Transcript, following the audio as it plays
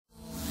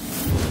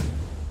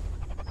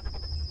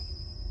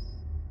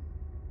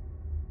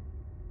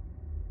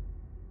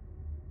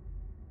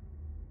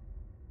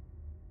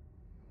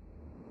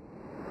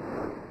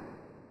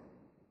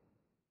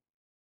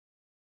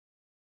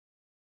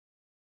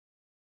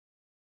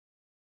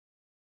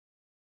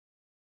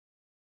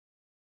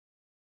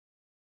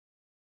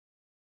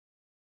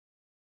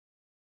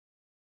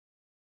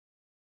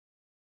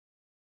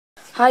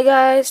Hi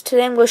guys,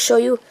 today I'm going to show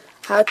you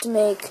how to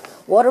make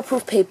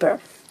waterproof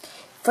paper.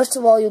 First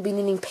of all, you'll be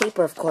needing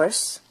paper, of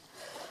course,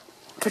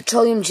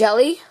 petroleum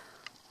jelly,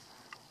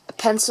 a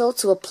pencil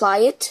to apply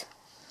it,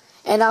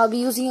 and I'll be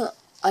using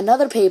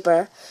another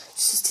paper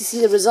just to see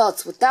the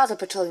results without the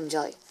petroleum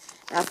jelly.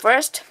 Now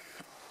first,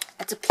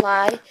 let's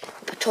apply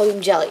the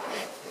petroleum jelly.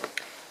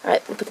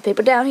 Alright, we'll put the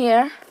paper down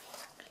here,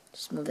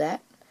 just move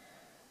that,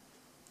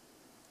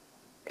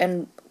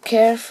 and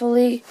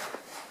carefully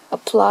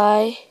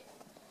apply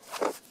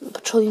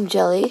petroleum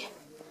jelly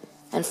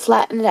and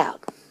flatten it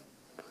out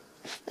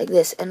like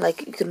this, and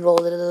like you can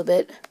roll it a little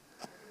bit,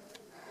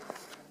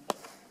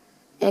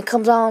 and it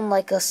comes on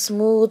like a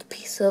smooth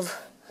piece of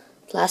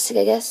plastic,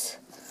 I guess,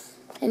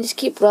 and just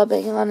keep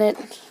rubbing on it.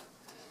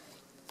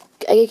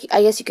 I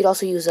guess you could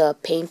also use a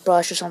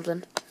paintbrush or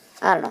something,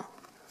 I don't know.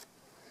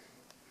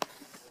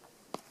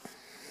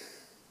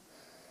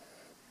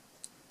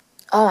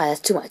 Oh, that's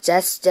too much.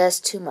 That's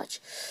just too much.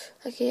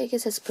 Okay, I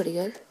guess that's pretty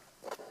good.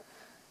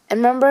 And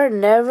remember,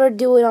 never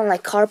do it on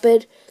like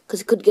carpet,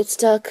 because it could get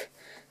stuck.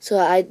 So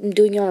I'm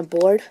doing it on a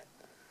board.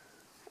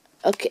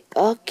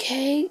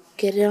 Okay,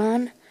 get it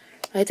on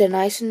right there,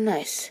 nice and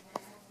nice.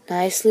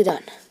 Nicely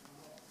done.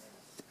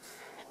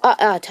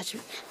 Touched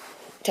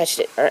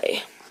it,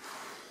 alright.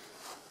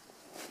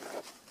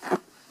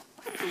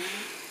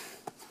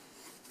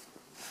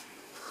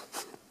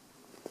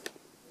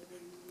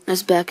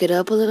 Let's back it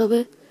up a little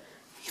bit.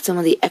 Get some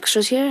of the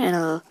extras here, and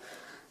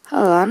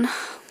hold on.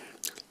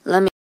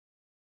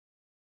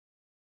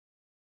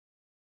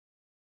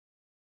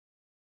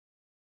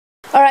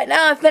 Alright,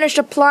 now I've finished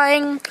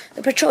applying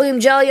the petroleum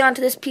jelly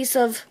onto this piece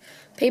of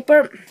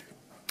paper.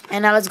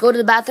 And now let's go to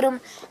the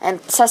bathroom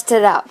and test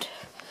it out.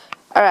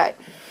 Alright.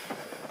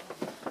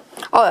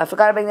 Oh, I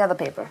forgot to bring the other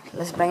paper.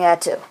 Let's bring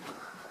that too.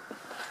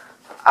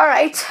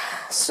 Alright,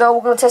 so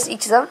we're going to test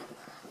each of them.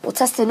 We'll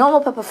test the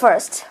normal paper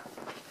first.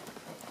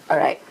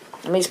 Alright,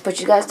 let me just put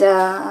you guys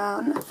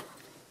down.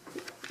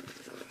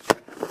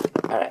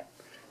 Alright.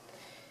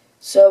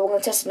 So we're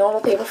going to test the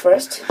normal paper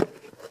first.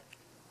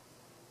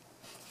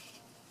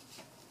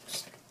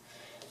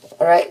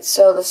 Alright,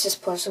 so let's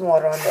just pour some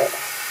water on there.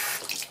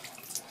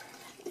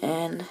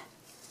 And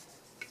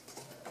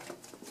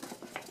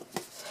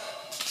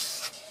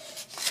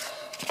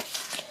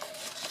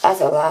that's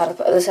a lot of,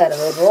 let's add a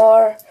little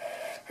more.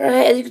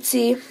 Alright, as you can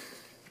see,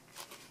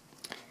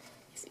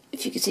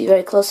 if you can see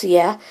very closely,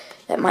 yeah,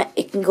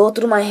 it can go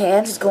through my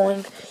hands. You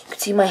can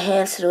see my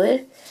hands through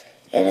it,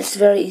 and it's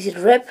very easy to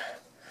rip.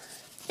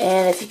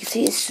 And if you can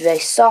see, it's very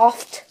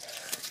soft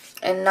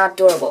and not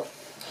durable.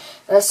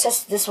 Let's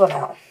test this one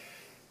out.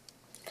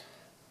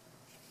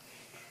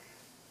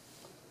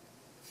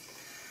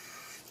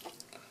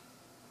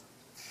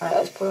 Alright,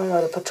 let's put on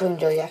where the petroleum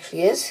jelly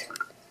actually is.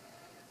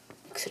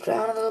 Mix it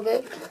around a little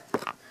bit.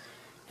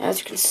 As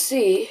you can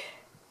see,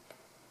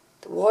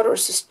 the water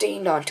is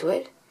sustained onto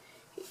it.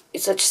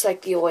 It's just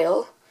like the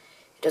oil.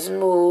 It doesn't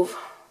move.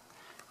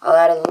 I'll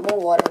add a little more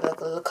water,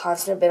 like a little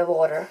constant bit of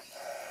water.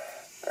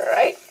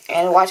 Alright,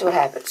 and watch what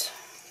happens.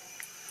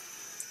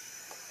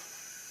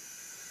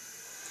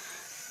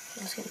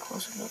 Let's get a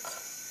closer look.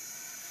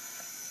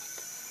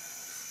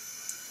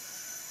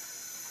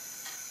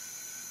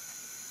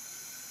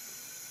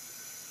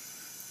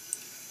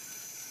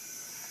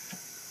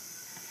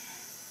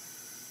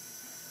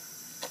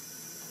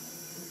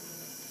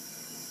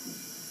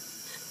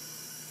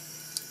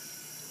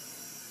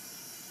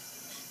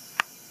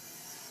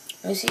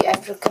 You see,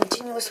 after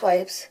continuous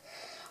wipes,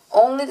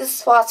 only the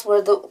spots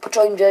where the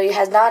petroleum jelly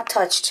has not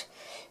touched,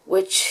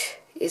 which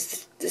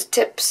is this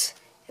tips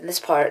in this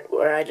part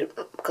where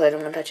because I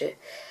don't want to touch it,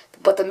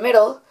 but the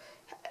middle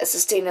has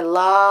sustained a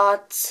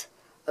lot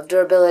of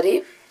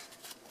durability.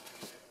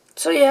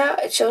 So yeah,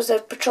 it shows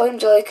that petroleum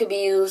jelly could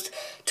be used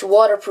to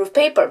waterproof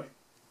paper.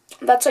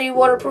 That's how you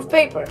waterproof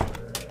paper.